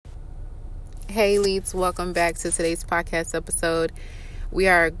Hey, Leads, welcome back to today's podcast episode. We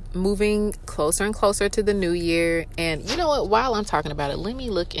are moving closer and closer to the new year. And you know what? While I'm talking about it, let me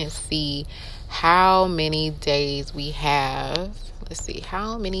look and see how many days we have. Let's see,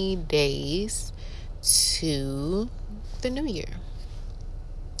 how many days to the new year?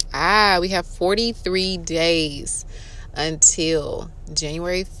 We have 43 days until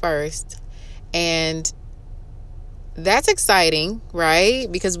January 1st. And that's exciting, right?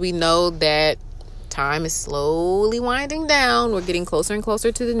 Because we know that time is slowly winding down. We're getting closer and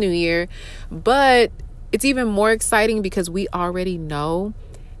closer to the new year. But it's even more exciting because we already know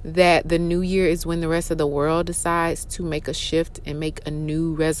that the new year is when the rest of the world decides to make a shift and make a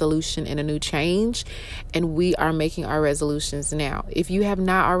new resolution and a new change. And we are making our resolutions now. If you have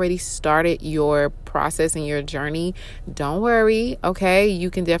not already started your process and your journey, don't worry. Okay. You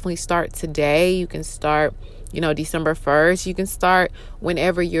can definitely start today. You can start December 1st. You can start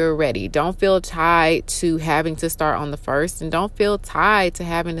whenever you're ready. Don't feel tied to having to start on the 1st, and don't feel tied to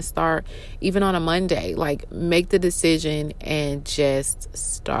having to start even on a Monday. Like, make the decision and just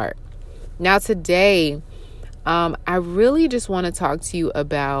start. Now, today, I really just want to talk to you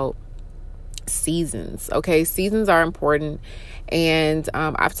about seasons. Okay, seasons are important. And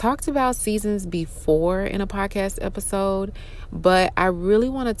I've talked about seasons before in a podcast episode, but I really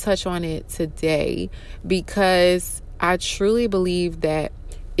want to touch on it today because I truly believe that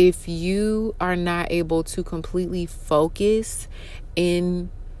if you are not able to completely focus in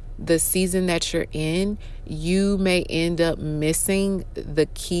the season that you're in, you may end up missing the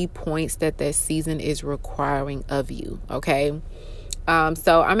key points that season is requiring of you. Okay.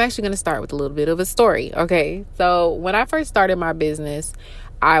 So I'm actually going to start with a little bit of a story. Okay. So when I first started my business,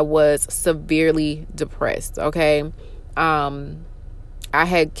 I was severely depressed. Okay. I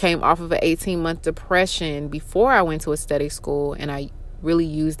had came off of an 18-month depression before I went to aesthetic school, and I really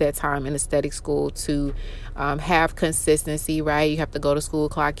used that time in aesthetic school to have consistency, right? You have to go to school,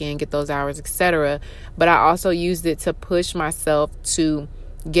 clock in, get those hours, etc. But I also used it to push myself to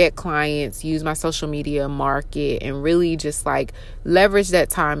get clients, use my social media, market, and really just like leverage that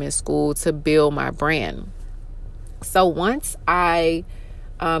time in school to build my brand. So once I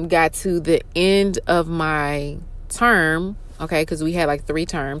got to the end of my term, okay, because we had like 3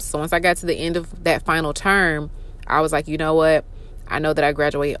 terms. So once I got to the end of that final term, I was like, you know what? I know that I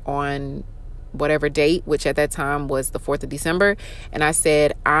graduate on whatever date, which at that time was the 4th of December. And I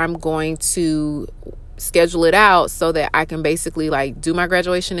said, I'm going to schedule it out so that I can basically like do my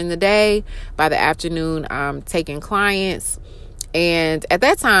graduation in the day. By the afternoon, I'm taking clients. And at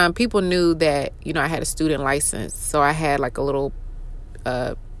that time, people knew that, I had a student license. So I had like a little,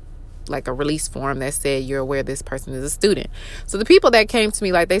 like a release form that said, you're aware this person is a student. So the people that came to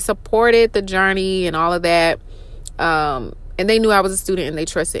me, like, they supported the journey and all of that. And they knew I was a student and they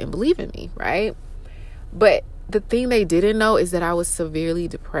trusted and believed in me. Right. But the thing they didn't know is that I was severely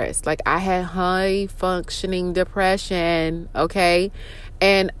depressed. Like, I had high functioning depression. Okay.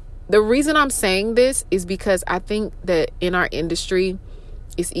 And the reason I'm saying this is because I think that in our industry,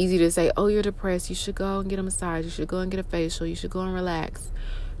 it's easy to say, oh, you're depressed. You should go and get a massage. You should go and get a facial. You should go and relax.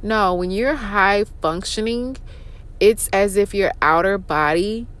 No, when you're high functioning, it's as if your outer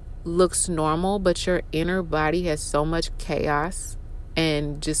body looks normal, but your inner body has so much chaos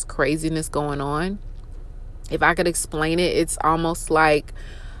and just craziness going on. If I could explain it, it's almost like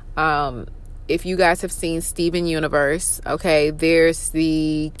if you guys have seen Steven Universe, okay, there's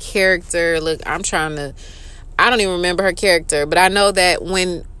the character. Look, I don't even remember her character, but I know that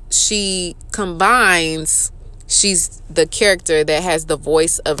when she combines, she's the character that has the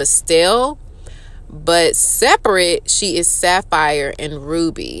voice of Estelle, but separate, she is Sapphire and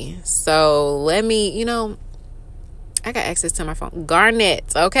Ruby. So let me, I got access to my phone.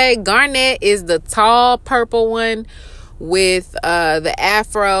 Garnet. Okay. Garnet is the tall purple one with the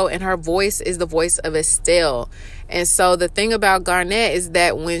afro, and her voice is the voice of Estelle. And so the thing about Garnet is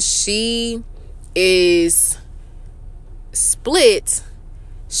that when she is split,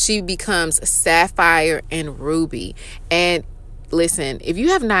 she becomes Sapphire and Ruby. And listen, if you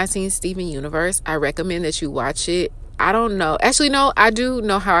have not seen Steven Universe, I recommend that you watch it. I don't know. Actually, no, I do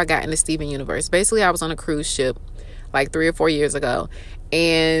know how I got into Steven Universe. Basically, I was on a cruise ship like 3 or 4 years ago.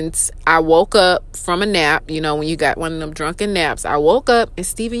 And I woke up from a nap, when you got one of them drunken naps. I woke up and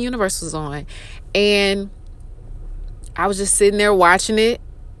Steven Universe was on. And I was just sitting there watching it.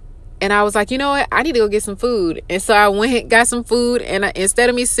 And I was like, you know what? I need to go get some food. And so I went, got some food. And instead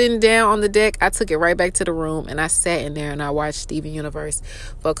of me sitting down on the deck, I took it right back to the room. And I sat in there and I watched Steven Universe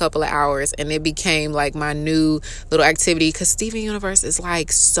for a couple of hours. And it became like my new little activity. Because Steven Universe is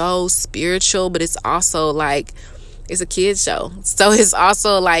like so spiritual. But it's also like It's a kid's show. So it's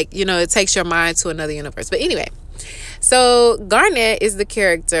also like, you know, it takes your mind to another universe. But anyway, so Garnet is the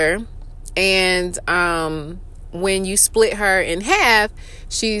character. And when you split her in half,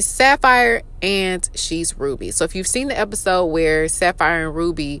 she's Sapphire and she's Ruby. So if you've seen the episode where Sapphire and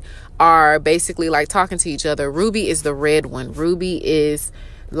Ruby are basically like talking to each other, Ruby is the red one. Ruby is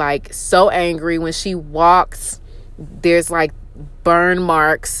like so angry. When she walks, there's like burn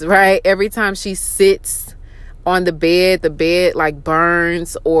marks, right? Every time she sits on the bed like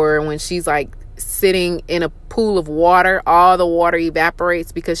burns. Or when she's like sitting in a pool of water, all the water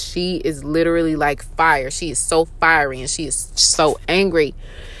evaporates because she is literally like fire. She is so fiery and she is so angry.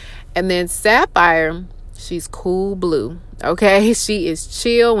 And then Sapphire, she's cool blue. Okay, she is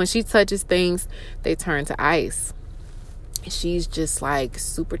chill. When she touches things, they turn to ice. She's just like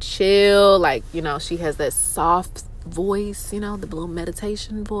super chill. Like, you know, she has that soft voice, you know, the little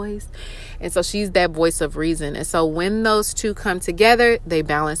meditation voice. And so she's that voice of reason. And so when those two come together, they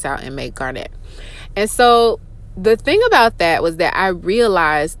balance out and make Garnet. And so the thing about that was that I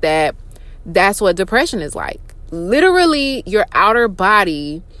realized that that's what depression is like. Literally, your outer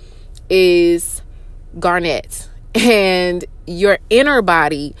body is Garnet and your inner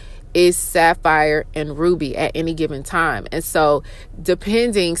body is Sapphire and Ruby at any given time. And so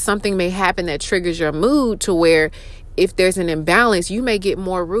depending, something may happen that triggers your mood to where if there's an imbalance, you may get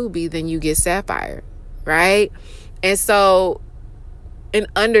more Ruby than you get Sapphire, right? And so in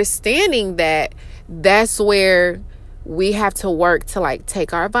understanding that, that's where we have to work to like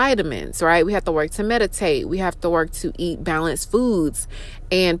take our vitamins, right? We have to work to meditate. We have to work to eat balanced foods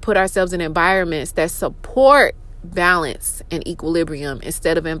and put ourselves in environments that support balance and equilibrium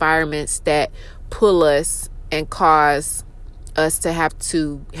instead of environments that pull us and cause us to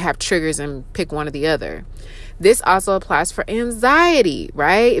have triggers and pick one or the other. This also applies for anxiety,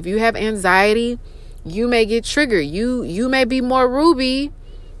 right? If you have anxiety, you may get triggered. You may be more Ruby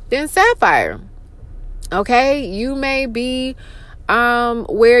than Sapphire. Okay? You may be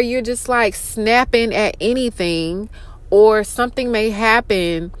where you're just like snapping at anything, or something may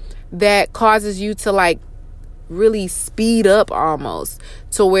happen that causes you to like really speed up almost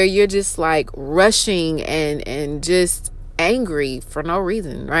to where you're just like rushing and just angry for no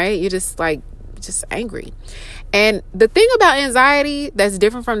reason, right? You're just angry. And the thing about anxiety that's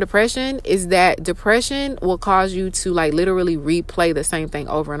different from depression is that depression will cause you to like literally replay the same thing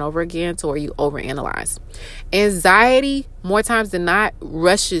over and over again to where you overanalyze. Anxiety, more times than not,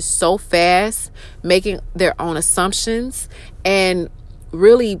 rushes so fast, making their own assumptions and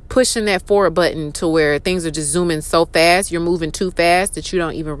really pushing that forward button to where things are just zooming so fast, you're moving too fast that you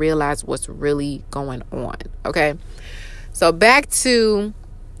don't even realize what's really going on. Okay. So back to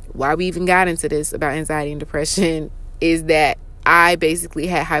why we even got into this about anxiety and depression is that I basically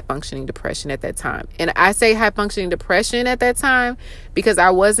had high functioning depression at that time. And I say high functioning depression at that time because I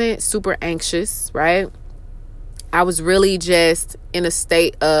wasn't super anxious, right? I was really just in a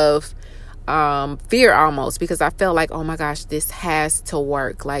state of fear almost, because I felt like, oh my gosh, this has to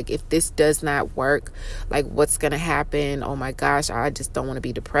work. Like if this does not work, like what's going to happen? Oh my gosh, I just don't want to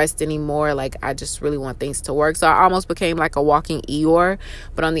be depressed anymore. Like I just really want things to work. So I almost became like a walking Eeyore,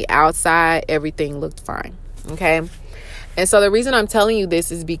 but on the outside, everything looked fine. Okay. And so the reason I'm telling you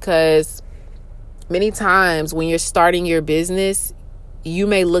this is because many times when you're starting your business, you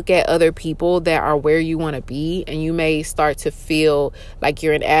may look at other people that are where you want to be, and you may start to feel like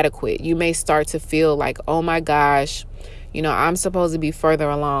you're inadequate. You may start to feel like, oh my gosh, you know, I'm supposed to be further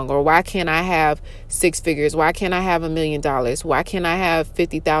along, or why can't I have 6 figures? Why can't I have $1 million? Why can't I have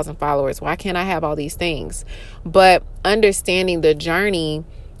 50,000 followers? Why can't I have all these things? But understanding the journey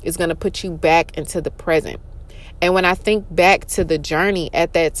is going to put you back into the present. And when I think back to the journey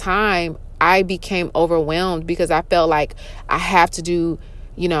at that time, I became overwhelmed because I felt like I have to do,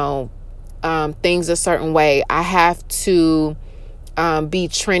 you know, things a certain way. I have to be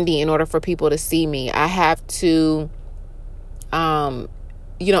trendy in order for people to see me. I have to,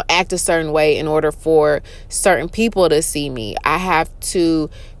 you know, act a certain way in order for certain people to see me. I have to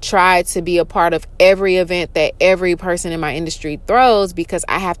try to be a part of every event that every person in my industry throws because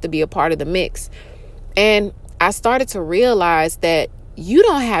I have to be a part of the mix. And I started to realize that you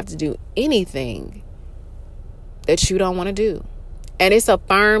don't have to do anything that you don't want to do. And it's a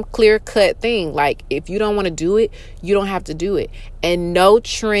firm, clear-cut thing. Like, if you don't want to do it, you don't have to do it. And no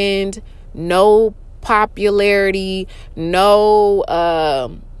trend, no popularity, no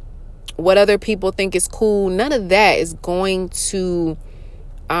what other people think is cool, none of that is going to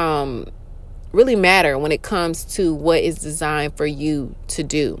really matter when it comes to what is designed for you to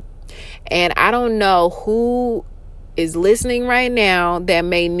do. And I don't know who is listening right now that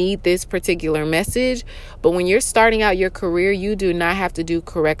may need this particular message. But when you're starting out your career, you do not have to do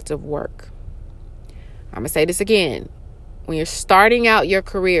corrective work. I'm going to say this again. When you're starting out your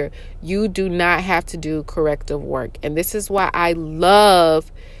career, you do not have to do corrective work. And this is why I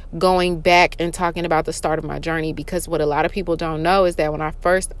love going back and talking about the start of my journey, because what a lot of people don't know is that when I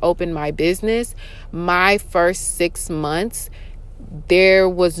first opened my business, my first 6 months, there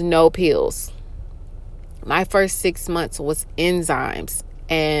was no pills. My first 6 months was enzymes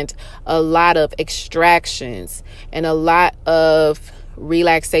and a lot of extractions and a lot of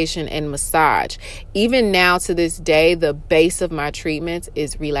relaxation and massage. Even now to this day, the base of my treatments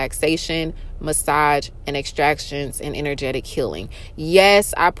is relaxation, massage, and extractions and energetic healing.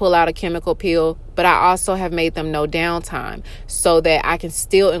 Yes, I pull out a chemical peel, but I also have made them no downtime so that I can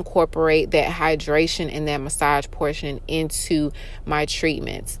still incorporate that hydration and that massage portion into my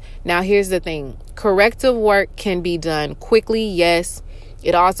treatments. Now, here's the thing. Corrective work can be done quickly. Yes,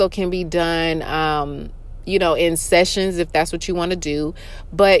 it also can be done in sessions if that's what you want to do,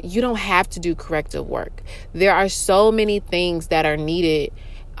 but you don't have to do corrective work. There are so many things that are needed,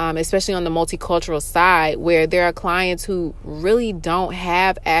 especially on the multicultural side, where there are clients who really don't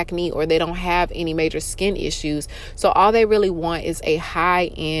have acne or they don't have any major skin issues. So all they really want is a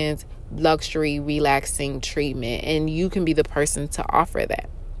high-end luxury relaxing treatment, and you can be the person to offer that.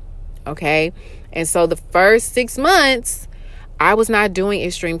 Okay? And so the first 6 months, I was not doing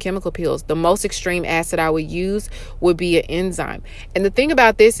extreme chemical peels. The most extreme acid I would use would be an enzyme. And the thing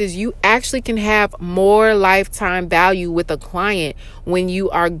about this is you actually can have more lifetime value with a client when you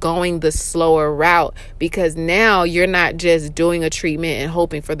are going the slower route, because now you're not just doing a treatment and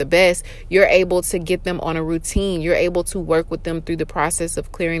hoping for the best. You're able to get them on a routine. You're able to work with them through the process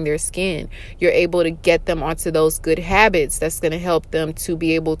of clearing their skin. You're able to get them onto those good habits that's going to help them to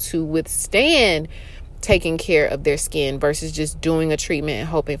be able to withstand taking care of their skin versus just doing a treatment and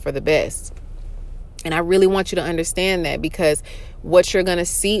hoping for the best. And I really want you to understand that, because what you're going to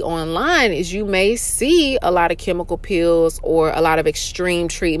see online is you may see a lot of chemical pills or a lot of extreme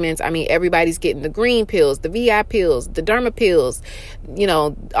treatments. I mean, everybody's getting the green pills, the VI pills, the derma pills,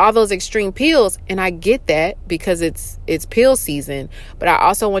 all those extreme pills. And I get that because it's pill season. But I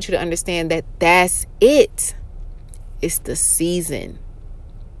also want you to understand that that's it. It's the season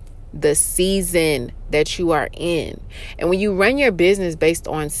that you are in. And when you run your business based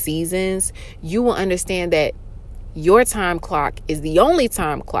on seasons, you will understand that your time clock is the only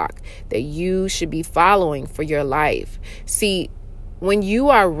time clock that you should be following for your life. See, when you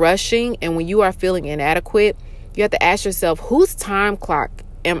are rushing and when you are feeling inadequate, you have to ask yourself, whose time clock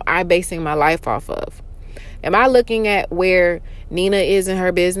am I basing my life off of? Am I looking at where Nina is in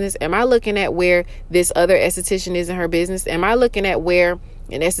her business? Am I looking at where this other esthetician is in her business? Am I looking at where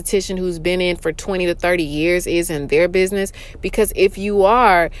an esthetician who's been in for 20 to 30 years is in their business? Because if you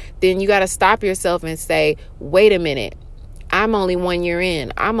are, then you got to stop yourself and say, wait a minute, I'm only 1 year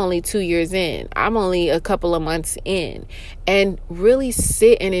in. I'm only 2 years in. I'm only a couple of months in. And really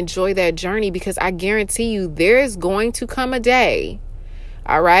sit and enjoy that journey, because I guarantee you there is going to come a day,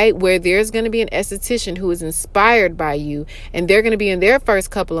 all right, where there's going to be an esthetician who is inspired by you, and they're going to be in their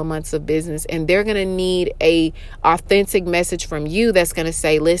first couple of months of business, and they're going to need a authentic message from you that's going to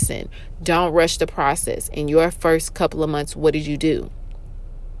say, listen, don't rush the process. In your first couple of months, what did you do?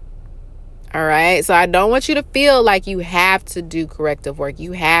 All right. So I don't want you to feel like you have to do corrective work.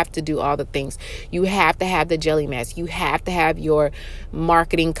 You have to do all the things. You have to have the jelly mask. You have to have your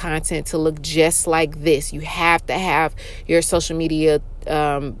marketing content to look just like this. You have to have your social media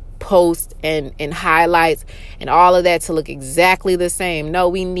posts and highlights and all of that to look exactly the same. No,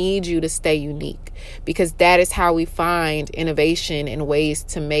 we need you to stay unique, because that is how we find innovation and ways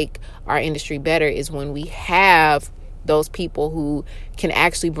to make our industry better, is when we have those people who can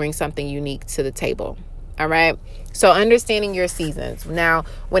actually bring something unique to the table. All right. So understanding your seasons. Now,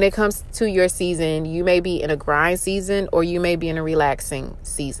 when it comes to your season, you may be in a grind season or you may be in a relaxing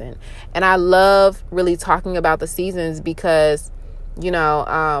season. And I love really talking about the seasons because,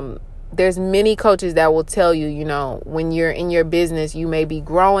 there's many coaches that will tell you, when you're in your business, you may be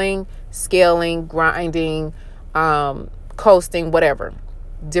growing, scaling, grinding, coasting, whatever,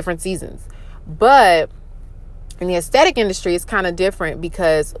 different seasons. But in the aesthetic industry, it's kind of different,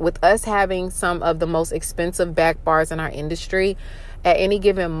 because with us having some of the most expensive back bars in our industry, at any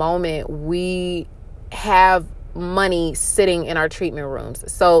given moment, we have money sitting in our treatment rooms.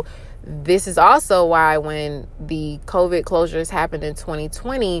 So this is also why when the COVID closures happened in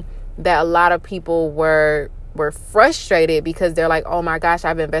 2020, that a lot of people were were frustrated because they're like, oh my gosh,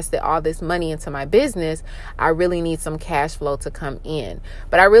 I've invested all this money into my business. I really need some cash flow to come in.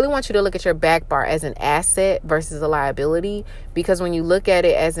 But I really want you to look at your back bar as an asset versus a liability, because when you look at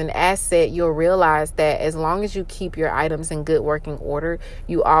it as an asset, you'll realize that as long as you keep your items in good working order,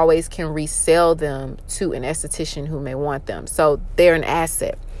 you always can resell them to an esthetician who may want them. So they're an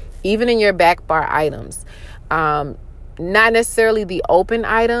asset. Even in your back bar items, not necessarily the open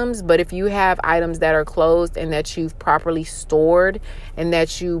items, but if you have items that are closed and that you've properly stored and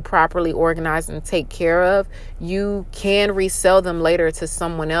that you properly organize and take care of, you can resell them later to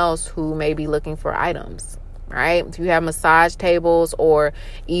someone else who may be looking for items, right? If you have massage tables or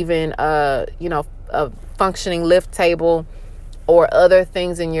even a functioning lift table or other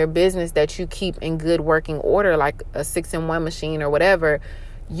things in your business that you keep in good working order, like a 6-in-1 machine or whatever,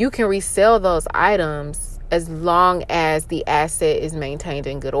 you can resell those items as long as the asset is maintained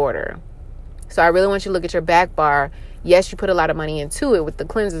in good order. So I really want you to look at your back bar. Yes, you put a lot of money into it with the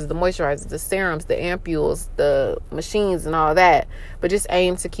cleansers, the moisturizers, the serums, the ampules, the machines and all that, but just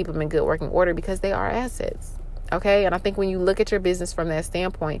aim to keep them in good working order because they are assets. Okay. And I think when you look at your business from that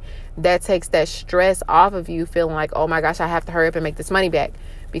standpoint, that takes that stress off of you feeling like, oh my gosh, I have to hurry up and make this money back,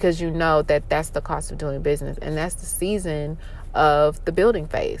 because you know that that's the cost of doing business. And that's the season of the building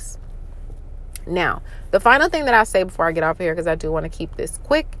phase. Now, the final thing that I'll say before I get off here, because I do want to keep this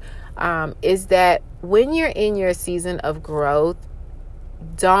quick, is that when you're in your season of growth,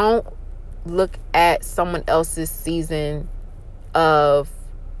 don't look at someone else's season of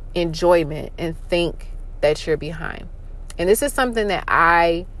enjoyment and think that you're behind. And this is something that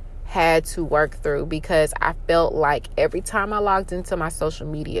I had to work through, because I felt like every time I logged into my social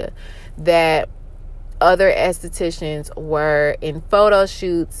media that other estheticians were in photo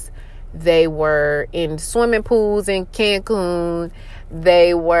shoots, they were in swimming pools in Cancun,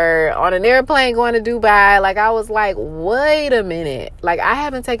 they were on an airplane going to Dubai. Like, I was like, wait a minute. Like, I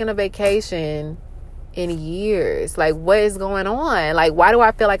haven't taken a vacation in years. Like, what is going on? Like, why do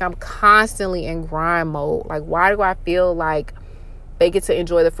I feel like I'm constantly in grind mode? Like, why do I feel like they get to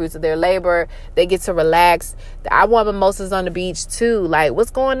enjoy the fruits of their labor? They get to relax. I want mimosas on the beach too. Like,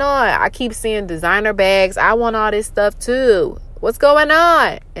 what's going on? I keep seeing designer bags. I want all this stuff too. What's going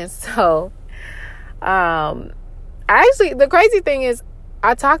on? And so, the crazy thing is,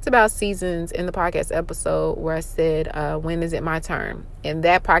 I talked about seasons in the podcast episode where I said, when is it my turn? In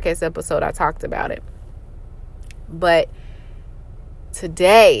that podcast episode, I talked about it. But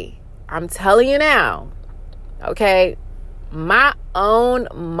today, I'm telling you now, okay, my own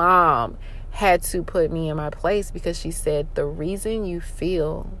mom had to put me in my place, because she said, the reason you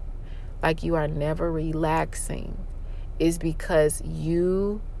feel like you are never relaxing is because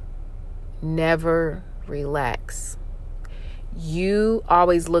you never relax. You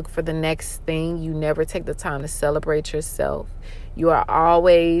always look for the next thing. You never take the time to celebrate yourself. You are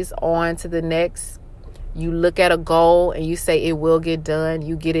always on to the next. You look at a goal and you say it will get done.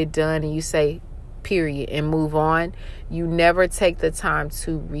 You get it done and you say period and move on. You never take the time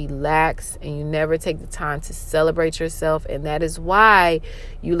to relax, and you never take the time to celebrate yourself. And that is why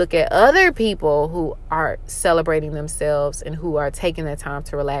you look at other people who are celebrating themselves and who are taking that time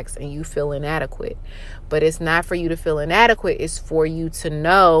to relax, and you feel inadequate. But it's not for you to feel inadequate. It's for you to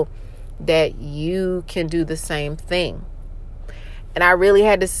know that you can do the same thing. And I really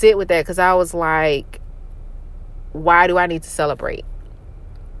had to sit with that, because I was like, why do I need to celebrate?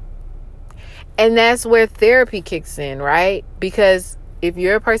 And that's where therapy kicks in, right? Because if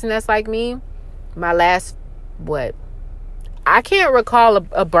you're a person that's like me, I can't recall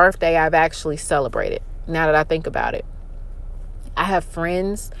a birthday I've actually celebrated, now that I think about it. I have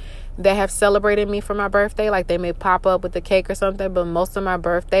friends that have celebrated me for my birthday. Like, they may pop up with a cake or something, but most of my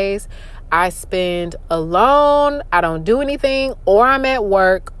birthdays I spend alone. I don't do anything, or I'm at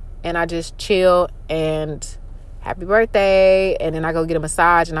work and I just chill and happy birthday, and then I go get a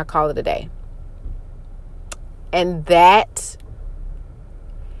massage and I call it a day. And that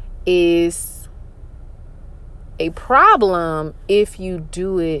is a problem if you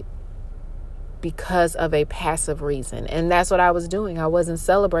do it because of a passive reason. And that's what I was doing. I wasn't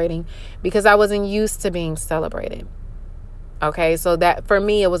celebrating because I wasn't used to being celebrated. Okay, so that for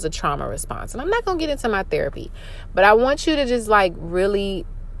me, it was a trauma response. And I'm not going to get into my therapy, but I want you to just like really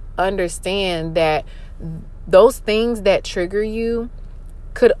understand that those things that trigger you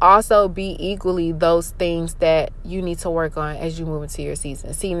could also be equally those things that you need to work on as you move into your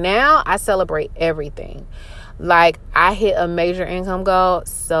season. See, now I celebrate everything. Like, I hit a major income goal,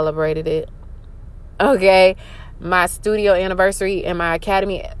 celebrated it. Okay, my studio anniversary and my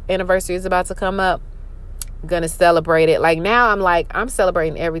academy anniversary is about to come up. gonna celebrate it. Like now I'm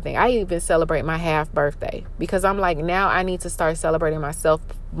celebrating everything. I even celebrate my half birthday because I'm like, now I need to start celebrating myself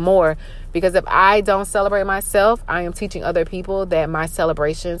more, because if I don't celebrate myself, I am teaching other people that my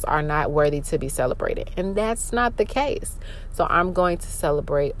celebrations are not worthy to be celebrated, and that's not the case. So I'm going to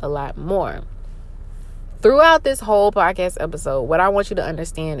celebrate a lot more. Throughout this whole podcast episode, what I want you to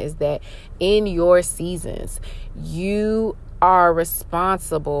understand is that in your seasons, you are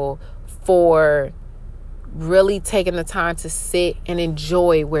responsible for really taking the time to sit and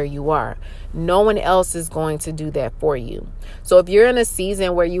enjoy where you are. No one else is going to do that for you. So if you're in a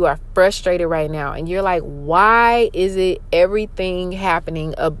season where you are frustrated right now and you're like, why is it everything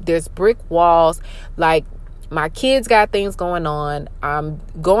happening? There's brick walls. Like, my kids got things going on. I'm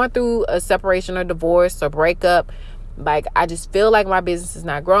going through a separation or divorce or breakup. Like, I just feel like my business is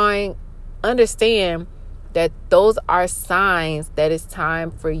not growing. Understand that those are signs that it's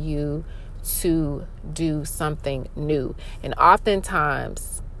time for you to do something new. And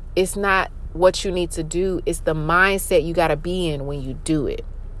oftentimes it's not what you need to do, it's the mindset you got to be in when you do it.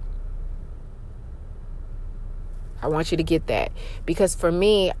 I want you to get that, because for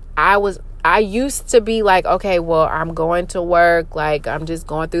me, I used to be like, okay, well, I'm going to work, like I'm just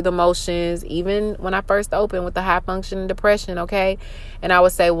going through the motions, even when I first opened with the high functioning depression, okay? And I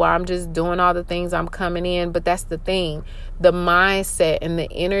would say, well, I'm just doing all the things, I'm coming in. But that's the thing. The mindset and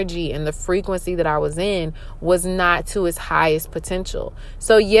the energy and the frequency that I was in was not to its highest potential.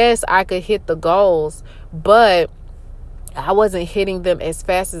 So yes, I could hit the goals, but I wasn't hitting them as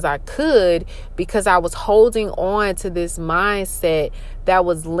fast as I could because I was holding on to this mindset that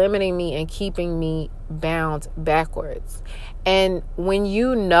was limiting me and keeping me bound backwards. And when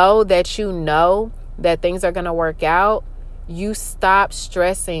you know that things are going to work out, you stop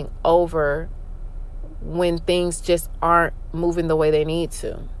stressing over when things just aren't moving the way they need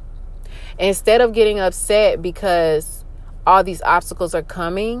to. Instead of getting upset because all these obstacles are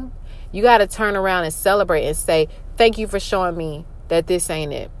coming, you got to turn around and celebrate and say, thank you for showing me that this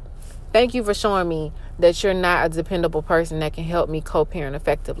ain't it. Thank you for showing me that you're not a dependable person that can help me co-parent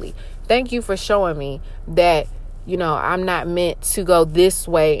effectively. Thank you for showing me that, I'm not meant to go this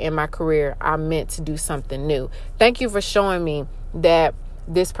way in my career. I'm meant to do something new. Thank you for showing me that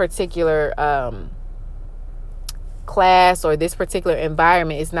this particular class or this particular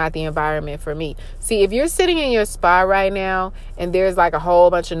environment is not the environment for me. See, if you're sitting in your spot right now and there's like a whole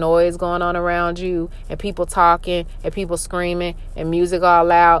bunch of noise going on around you and people talking and people screaming and music all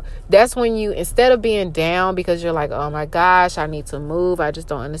loud, that's when you, instead of being down because you're like, oh my gosh, I need to move, I just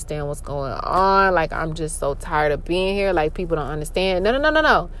don't understand what's going on, like I'm just so tired of being here, like people don't understand.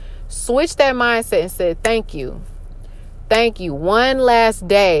 No. Switch that mindset and say, thank you. Thank you. One last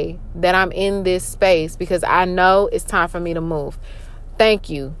day that I'm in this space because I know it's time for me to move. Thank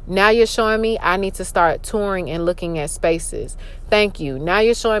you. Now you're showing me I need to start touring and looking at spaces. Thank you. Now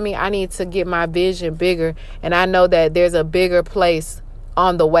you're showing me I need to get my vision bigger, and I know that there's a bigger place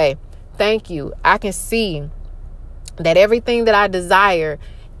on the way. Thank you. I can see that everything that I desire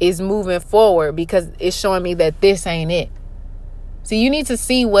is moving forward because it's showing me that this ain't it. So you need to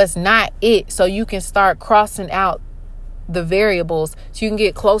see what's not it so you can start crossing out the variables so you can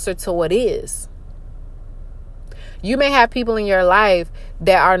get closer to what is. You may have people in your life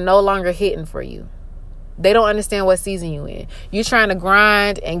that are no longer hitting for you. They don't understand what season you in. You're trying to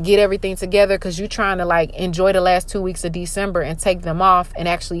grind and get everything together because you're trying to like enjoy the last 2 weeks of December and take them off and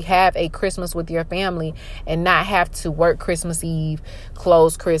actually have a Christmas with your family and not have to work Christmas Eve,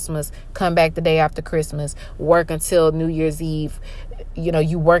 close Christmas, come back the day after Christmas, work until New Year's Eve.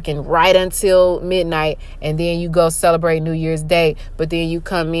 You working right until midnight and then you go celebrate New Year's Day, but then you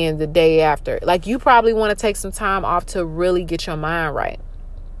come in the day after. Like, you probably want to take some time off to really get your mind right.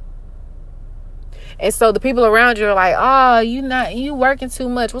 And so the people around you are like, oh, you working too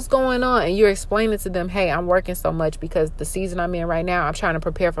much. What's going on? And you're explaining to them, hey, I'm working so much because the season I'm in right now, I'm trying to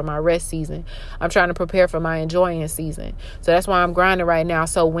prepare for my rest season. I'm trying to prepare for my enjoying season. So that's why I'm grinding right now.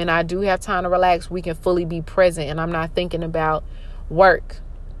 So when I do have time to relax, we can fully be present and I'm not thinking about work.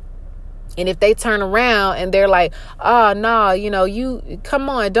 And if they turn around and they're like, oh no, you come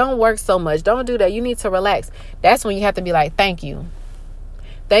on, don't work so much, don't do that, you need to relax, that's when you have to be like, thank you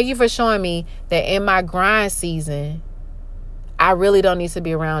for showing me that in my grind season I really don't need to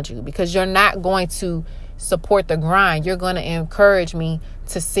be around you, because you're not going to support the grind. You're going to encourage me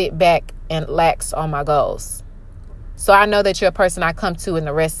to sit back and lax on my goals. So I know that you're a person I come to in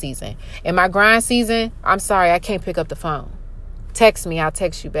the rest season. In my grind season, I'm sorry, I can't pick up the phone. Text me, I'll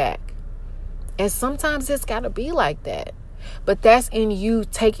text you back. And sometimes it's got to be like that. But that's in you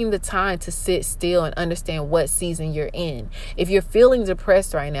taking the time to sit still and understand what season you're in. If you're feeling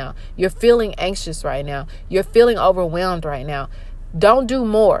depressed right now, you're feeling anxious right now, you're feeling overwhelmed right now, don't do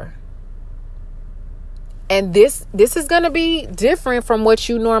more. And this is going to be different from what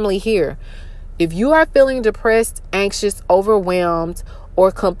you normally hear. If you are feeling depressed, anxious, overwhelmed,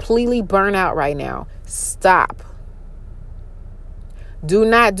 or completely burnt out right now, stop. Do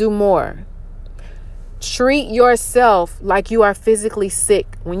not do more. Treat yourself like you are physically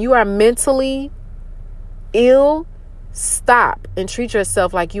sick. When you are mentally ill, stop and treat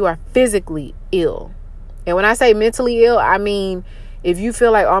yourself like you are physically ill. And when I say mentally ill, I mean, if you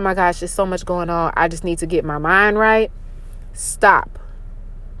feel like, oh my gosh, there's so much going on, I just need to get my mind right, stop.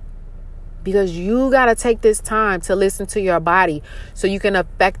 Because you got to take this time to listen to your body so you can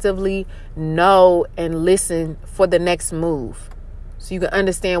effectively know and listen for the next move. So you can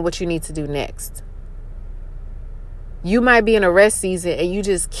understand what you need to do next. You might be in a rest season and you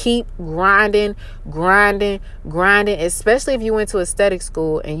just keep grinding, especially if you went to aesthetic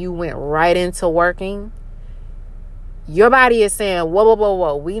school and you went right into working. Your body is saying,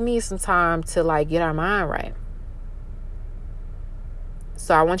 whoa. We need some time to get our mind right.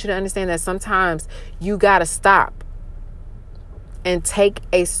 So I want you to understand that sometimes you got to stop and take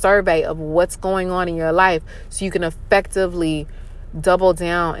a survey of what's going on in your life so you can effectively double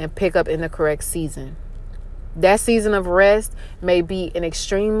down and pick up in the correct season. That season of rest may be an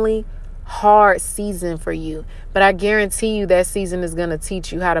extremely hard season for you, but I guarantee you that season is going to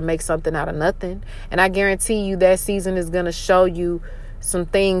teach you how to make something out of nothing. And I guarantee you that season is going to show you some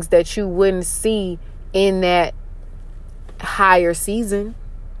things that you wouldn't see in that higher season.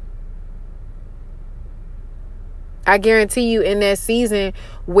 I guarantee you in that season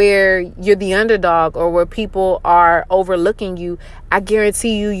where you're the underdog or where people are overlooking you, I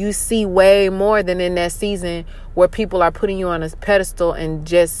guarantee you see way more than in that season where people are putting you on a pedestal and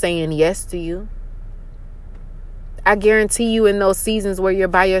just saying yes to you. I guarantee you in those seasons where you're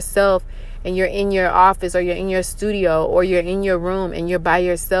by yourself and you're in your office or you're in your studio or you're in your room and you're by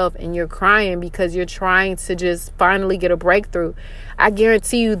yourself and you're crying because you're trying to just finally get a breakthrough. I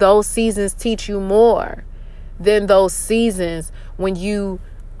guarantee you those seasons teach you more than those seasons when you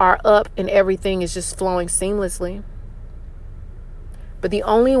are up and everything is just flowing seamlessly. But the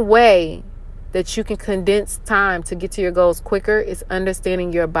only way that you can condense time to get to your goals quicker is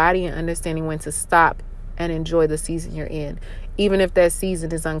understanding your body and understanding when to stop and enjoy the season you're in, even if that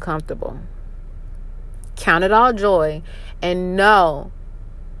season is uncomfortable. Count it all joy and know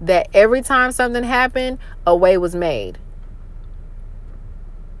that every time something happened, a way was made.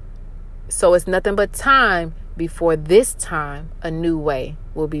 So it's nothing but time before this time a new way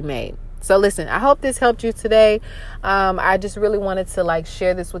will be made. So listen, I hope this helped you today. I just really wanted to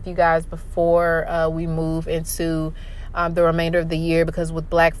share this with you guys before we move into the remainder of the year, because with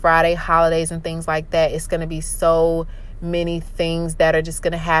Black Friday, holidays and things like that, it's going to be so many things that are just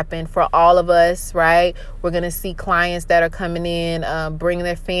going to happen for all of us, right? We're going to see clients that are coming in, bringing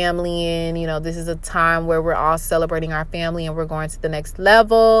their family in. This is a time where we're all celebrating our family and we're going to the next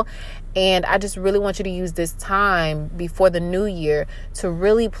level. And I just really want you to use this time before the new year to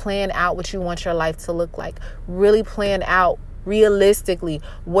really plan out what you want your life to look like. Really plan out realistically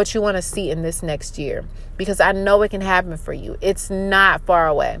what you want to see in this next year, because I know it can happen for you. It's not far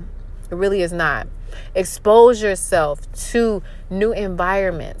away. It really is not. Expose yourself to new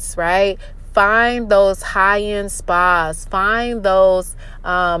environments, right? Find those high-end spas, find those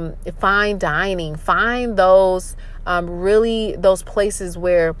fine dining, find those those places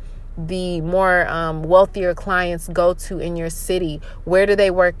where the more wealthier clients go to in your city. Where do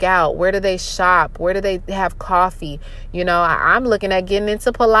they work out? Where do they shop? Where do they have coffee? I'm looking at getting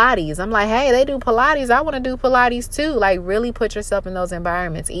into Pilates. I'm like, hey, they do Pilates. I want to do Pilates too. Really put yourself in those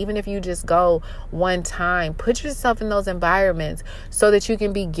environments. Even if you just go one time, put yourself in those environments so that you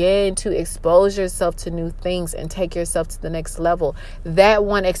can begin to expose yourself to new things and take yourself to the next level. That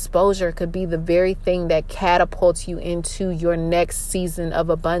one exposure could be the very thing that catapults you into your next season of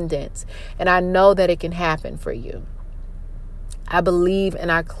abundance. And I know that it can happen for you. I believe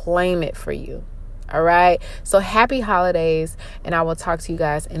and I claim it for you. All right. So happy holidays. And I will talk to you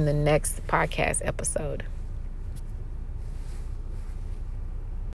guys in the next podcast episode.